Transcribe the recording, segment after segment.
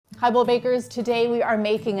Hi Bowl Bakers, today we are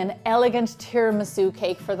making an elegant tiramisu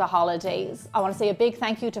cake for the holidays. I want to say a big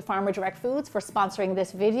thank you to Farmer Direct Foods for sponsoring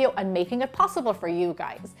this video and making it possible for you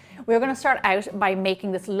guys. We're going to start out by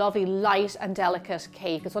making this lovely light and delicate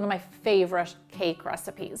cake. It's one of my favorite cake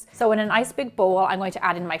recipes. So in a nice big bowl, I'm going to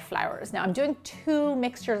add in my flours. Now I'm doing 2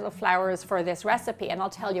 mixtures of flours for this recipe and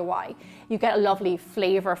I'll tell you why. You get a lovely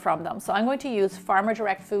flavor from them. So I'm going to use Farmer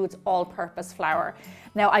Direct Foods all-purpose flour.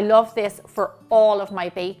 Now I love this for all of my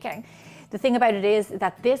baking. The thing about it is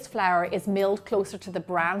that this flour is milled closer to the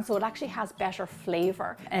bran, so it actually has better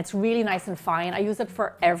flavor and it's really nice and fine. I use it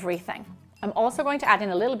for everything. I'm also going to add in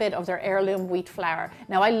a little bit of their heirloom wheat flour.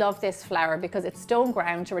 Now I love this flour because it's stone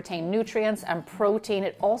ground to retain nutrients and protein.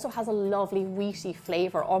 It also has a lovely wheaty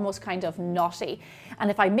flavor, almost kind of nutty.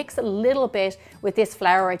 And if I mix a little bit with this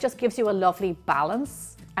flour, it just gives you a lovely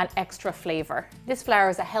balance and extra flavor. This flour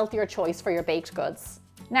is a healthier choice for your baked goods.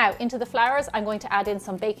 Now into the flours, I'm going to add in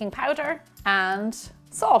some baking powder and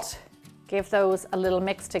salt. Give those a little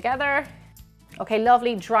mix together. Okay,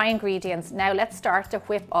 lovely dry ingredients. Now let's start to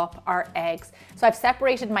whip up our eggs. So I've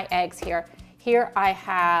separated my eggs here. Here I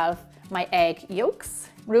have my egg yolks,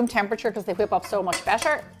 room temperature because they whip up so much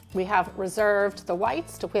better. We have reserved the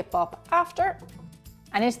whites to whip up after.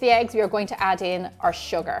 And into the eggs, we are going to add in our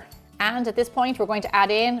sugar. And at this point, we're going to add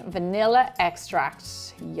in vanilla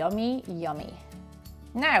extract. Yummy, yummy.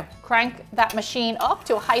 Now, crank that machine up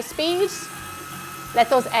to a high speed. Let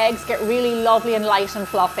those eggs get really lovely and light and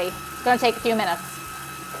fluffy. It's going to take a few minutes.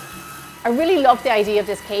 I really love the idea of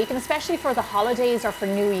this cake, and especially for the holidays or for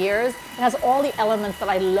New Year's. It has all the elements that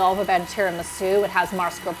I love about a tiramisu. It has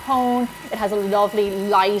mascarpone, it has a lovely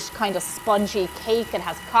light kind of spongy cake, it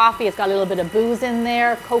has coffee, it's got a little bit of booze in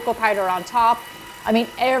there, cocoa powder on top. I mean,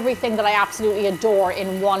 everything that I absolutely adore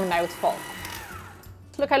in one mouthful.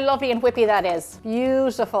 Look how lovely and whippy that is.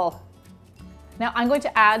 Beautiful. Now I'm going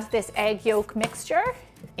to add this egg yolk mixture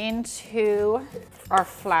into our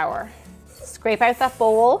flour. Scrape out that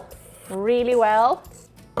bowl really well.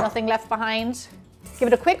 Nothing left behind. Give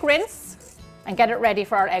it a quick rinse and get it ready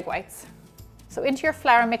for our egg whites. So into your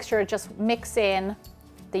flour mixture, just mix in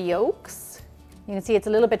the yolks. You can see it's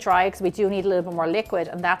a little bit dry because we do need a little bit more liquid,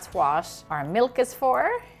 and that's what our milk is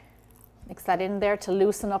for. Mix that in there to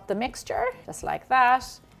loosen up the mixture, just like that.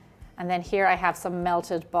 And then here I have some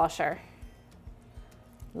melted butter.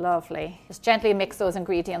 Lovely. Just gently mix those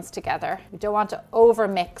ingredients together. We don't want to over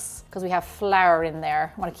mix because we have flour in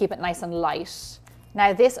there. We want to keep it nice and light.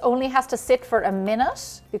 Now this only has to sit for a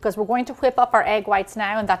minute because we're going to whip up our egg whites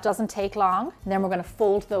now, and that doesn't take long. And then we're going to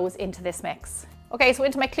fold those into this mix. Okay, so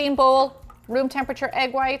into my clean bowl, room temperature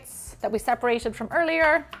egg whites that we separated from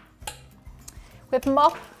earlier. Whip them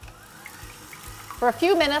up for a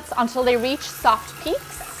few minutes until they reach soft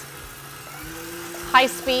peaks. High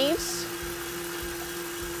speed.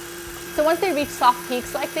 So once they reach soft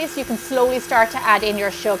peaks like this, you can slowly start to add in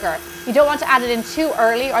your sugar. You don't want to add it in too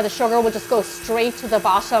early or the sugar will just go straight to the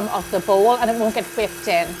bottom of the bowl and it won't get whipped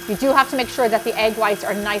in. You do have to make sure that the egg whites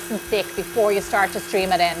are nice and thick before you start to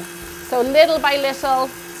stream it in. So little by little,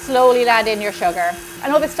 slowly add in your sugar. I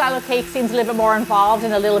know this style of cake seems a little bit more involved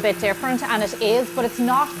and a little bit different, and it is, but it's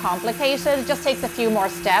not complicated. It just takes a few more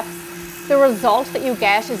steps. The result that you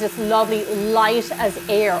get is this lovely light as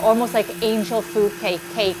air, almost like angel food cake,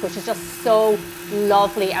 which is just so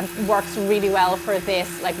lovely and works really well for this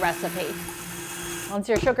recipe. Once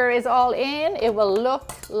your sugar is all in, it will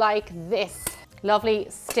look like this. Lovely,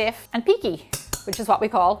 stiff and peaky, which is what we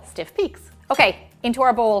call stiff peaks. Okay, into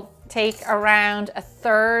our bowl. Take around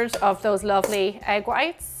 1/3 of those lovely egg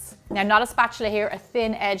whites. Now, not a spatula here, a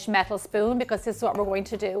thin edged metal spoon, because this is what we're going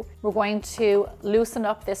to do. We're going to loosen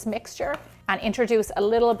up this mixture and introduce a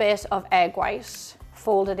little bit of egg white.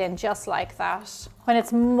 Fold it in just like that. When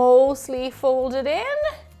it's mostly folded in,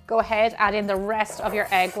 go ahead, add in the rest of your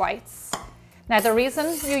egg whites. Now, the reason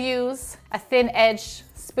you use a thin edged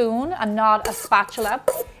spoon and not a spatula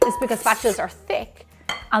is because spatulas are thick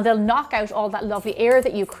and they'll knock out all that lovely air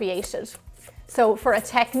that you created. So for a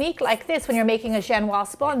technique like this, when you're making a Genoise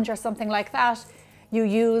sponge or something like that, you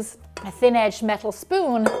use a thin-edged metal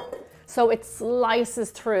spoon so it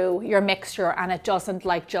slices through your mixture and it doesn't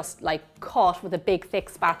just cut with a big thick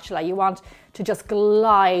spatula. You want to just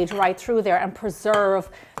glide right through there and preserve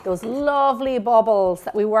those lovely bubbles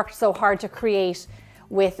that we worked so hard to create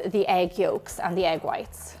with the egg yolks and the egg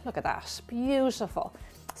whites. Look at that, beautiful.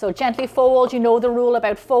 So gently fold, you know the rule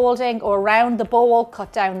about folding. Go around the bowl,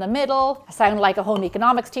 cut down the middle. I sound like a home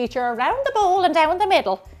economics teacher, around the bowl and down the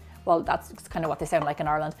middle. Well, that's kind of what they sound like in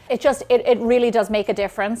Ireland. It really does make a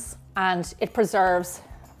difference and it preserves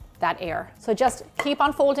that air. So just keep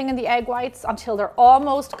on folding in the egg whites until they're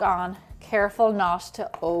almost gone. Careful not to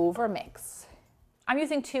over mix. I'm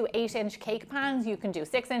using two 8-inch cake pans. You can do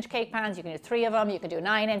 6-inch cake pans, you can do 3 of them, you can do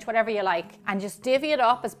 9-inch, whatever you like. And just divvy it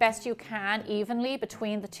up as best you can evenly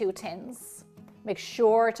between the 2 tins. Make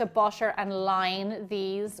sure to butter and line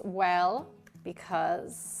these well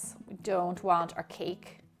because we don't want our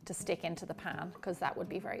cake to stick into the pan because that would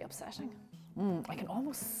be very upsetting. I can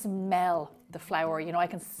almost smell the flour, you know, I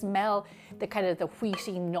can smell the kind of the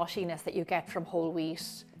wheaty nuttiness that you get from whole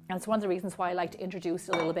wheat. And it's one of the reasons why I like to introduce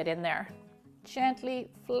a little bit in there. Gently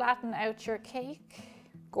flatten out your cake.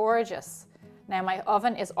 Gorgeous. Now my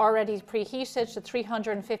oven is already preheated to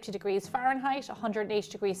 350 degrees Fahrenheit,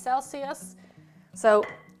 180 degrees Celsius. So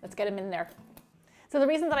let's get them in there. So the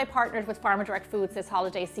reason that I partnered with Farmer Direct Foods this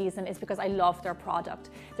holiday season is because I love their product.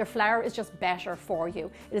 Their flour is just better for you.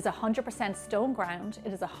 It is 100% stone ground,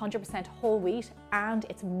 it is 100% whole wheat, and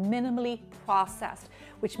it's minimally processed,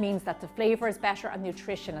 which means that the flavor is better and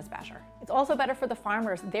nutrition is better. It's also better for the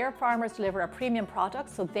farmers. Their farmers deliver a premium product,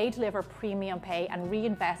 so they deliver premium pay and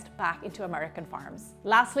reinvest back into American farms.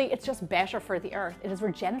 Lastly, it's just better for the earth. It is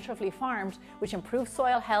regeneratively farmed, which improves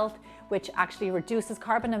soil health, which actually reduces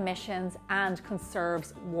carbon emissions and conserves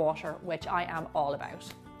water, which I am all about.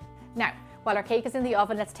 Now, while our cake is in the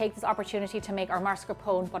oven, let's take this opportunity to make our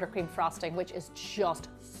mascarpone buttercream frosting, which is just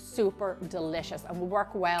super delicious and will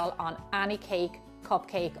work well on any cake,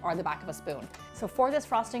 cupcake, or the back of a spoon. So for this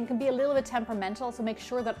frosting, it can be a little bit temperamental, so make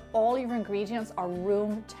sure that all your ingredients are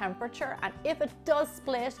room temperature, and if it does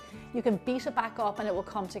split, you can beat it back up and it will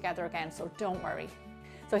come together again, so don't worry.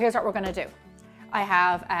 So here's what we're gonna do. I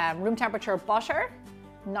have room temperature butter,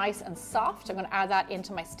 nice and soft. I'm going to add that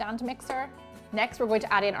into my stand mixer. Next, we're going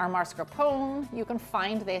to add in our mascarpone. You can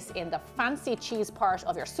find this in the fancy cheese part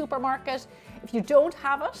of your supermarket. If you don't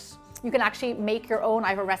have it, you can actually make your own. I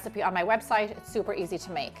have a recipe on my website. It's super easy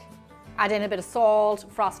to make. Add in a bit of salt.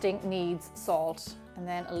 Frosting needs salt. And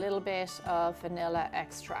then a little bit of vanilla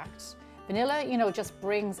extract. Vanilla, you know, just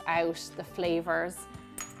brings out the flavors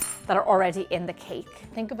that are already in the cake.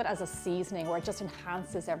 Think of it as a seasoning where it just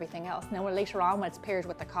enhances everything else. Now later on when it's paired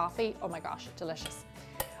with the coffee, oh my gosh, delicious.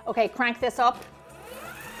 Okay, crank this up,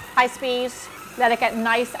 high speed, let it get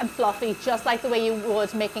nice and fluffy, just like the way you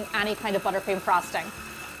would making any kind of buttercream frosting.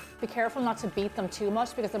 Be careful not to beat them too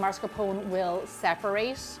much because the mascarpone will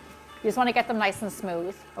separate. You just want to get them nice and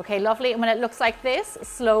smooth. Okay, lovely. And when it looks like this,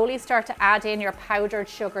 slowly start to add in your powdered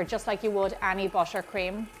sugar, just like you would any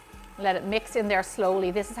buttercream. Let it mix in there slowly.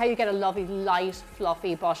 This is how you get a lovely, light,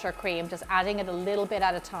 fluffy buttercream, just adding it a little bit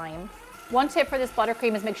at a time. One tip for this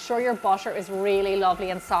buttercream is make sure your butter is really lovely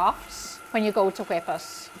and soft when you go to whip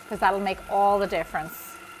it, because that'll make all the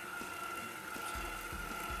difference.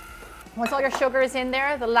 Once all your sugar is in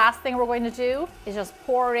there, the last thing we're going to do is just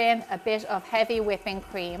pour in a bit of heavy whipping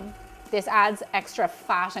cream. This adds extra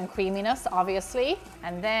fat and creaminess, obviously,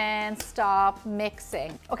 and then stop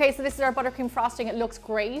mixing. Okay, so this is our buttercream frosting. It looks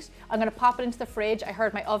great. I'm gonna pop it into the fridge. I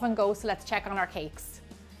heard my oven go, so let's check on our cakes.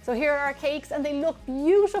 So here are our cakes, and they look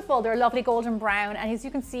beautiful. They're lovely golden brown, and as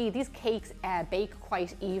you can see, these cakes bake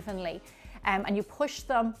quite evenly. And you push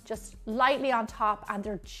them just lightly on top and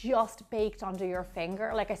they're just baked under your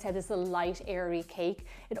finger. Like I said, this is a light, airy cake.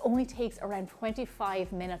 It only takes around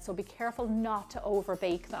 25 minutes, so be careful not to over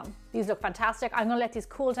bake them. These look fantastic. I'm gonna let these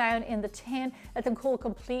cool down in the tin, let them cool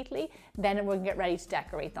completely, then we can get ready to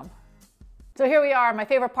decorate them. So here we are, my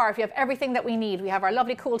favorite part. We have everything that we need. We have our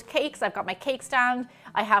lovely cooled cakes. I've got my cake stand.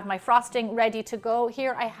 I have my frosting ready to go.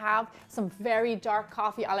 Here I have some very dark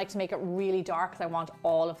coffee. I like to make it really dark because I want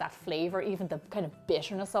all of that flavor, even the kind of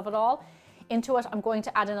bitterness of it all. Into it, I'm going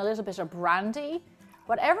to add in a little bit of brandy.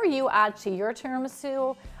 Whatever you add to your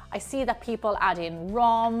tiramisu, I see that people add in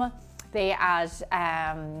rum, they add,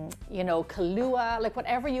 you know, Kahlua, like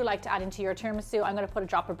whatever you like to add into your tiramisu. I'm going to put a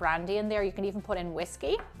drop of brandy in there. You can even put in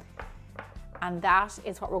whiskey. And that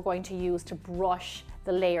is what we're going to use to brush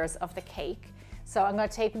the layers of the cake. So I'm going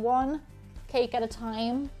to take one cake at a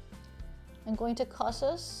time. I'm going to cut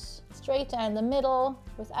it straight down the middle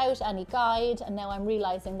without any guide. And now I'm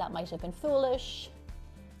realizing that might have been foolish,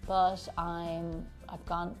 but I've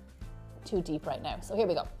gone too deep right now. So here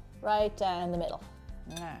we go, right down the middle.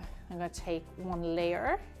 Now I'm going to take one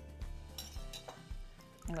layer.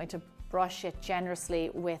 I'm going to brush it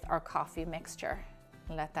generously with our coffee mixture.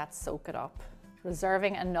 Let that soak it up.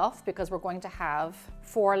 Reserving enough because we're going to have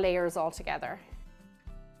 4 layers all together.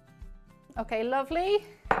 Okay, lovely.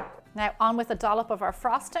 Now on with a dollop of our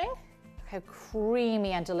frosting. Look how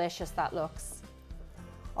creamy and delicious that looks.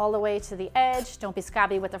 All the way to the edge. Don't be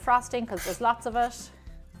scabby with the frosting because there's lots of it.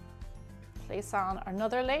 Place on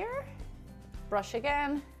another layer. Brush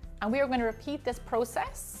again. And we are going to repeat this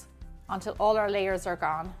process until all our layers are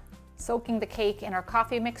gone. Soaking the cake in our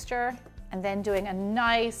coffee mixture and then doing a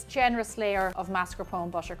nice generous layer of mascarpone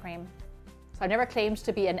buttercream. So I never claimed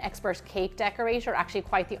to be an expert cake decorator, actually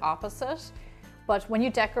quite the opposite. But when you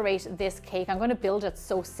decorate this cake, I'm going to build it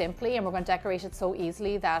so simply and we're going to decorate it so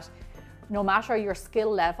easily that no matter your skill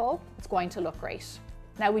level, it's going to look great.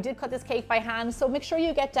 Now we did cut this cake by hand, so make sure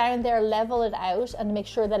you get down there, level it out and make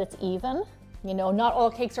sure that it's even. You know, not all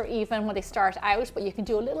cakes are even when they start out, but you can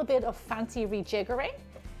do a little bit of fancy rejiggering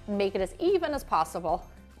and make it as even as possible.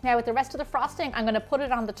 Now with the rest of the frosting, I'm going to put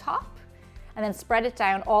it on the top and then spread it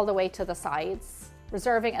down all the way to the sides,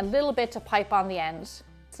 reserving a little bit to pipe on the end.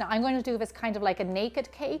 So now I'm going to do this kind of like a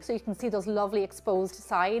naked cake so you can see those lovely exposed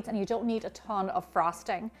sides and you don't need a ton of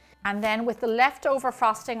frosting. And then with the leftover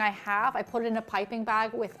frosting I have, I put it in a piping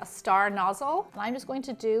bag with a star nozzle. And I'm just going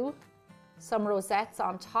to do some rosettes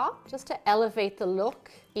on top just to elevate the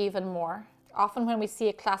look even more. Often when we see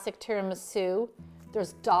a classic tiramisu,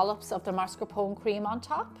 there's dollops of the mascarpone cream on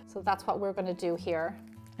top. So that's what we're going to do here.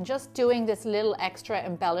 And just doing this little extra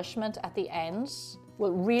embellishment at the end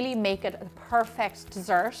will really make it a perfect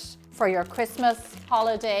dessert for your Christmas,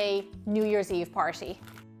 holiday, New Year's Eve party.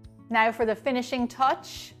 Now for the finishing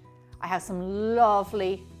touch, I have some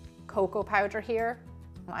lovely cocoa powder here.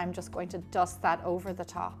 And I'm just going to dust that over the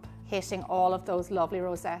top, hitting all of those lovely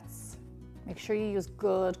rosettes. Make sure you use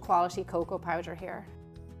good quality cocoa powder here.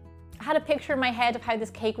 I had a picture in my head of how this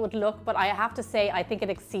cake would look, but I have to say I think it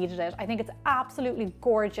exceeded it. I think it's absolutely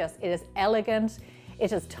gorgeous. It is elegant,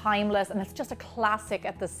 it is timeless, and it's just a classic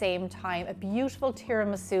at the same time. A beautiful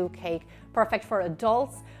tiramisu cake, perfect for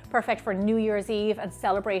adults, perfect for New Year's Eve and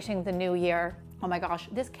celebrating the new year. Oh my gosh,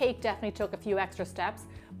 this cake definitely took a few extra steps,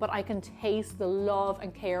 but I can taste the love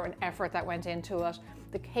and care and effort that went into it.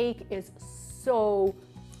 The cake is so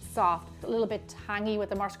soft, a little bit tangy with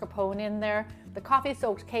the mascarpone in there. The coffee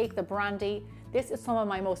soaked cake, the brandy, this is some of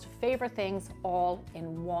my most favorite things all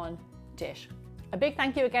in one dish. A big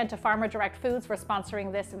thank you again to Farmer Direct Foods for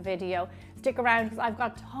sponsoring this video. Stick around because I've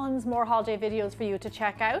got tons more holiday videos for you to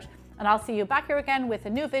check out, and I'll see you back here again with a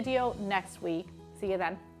new video next week. See you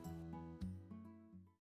then.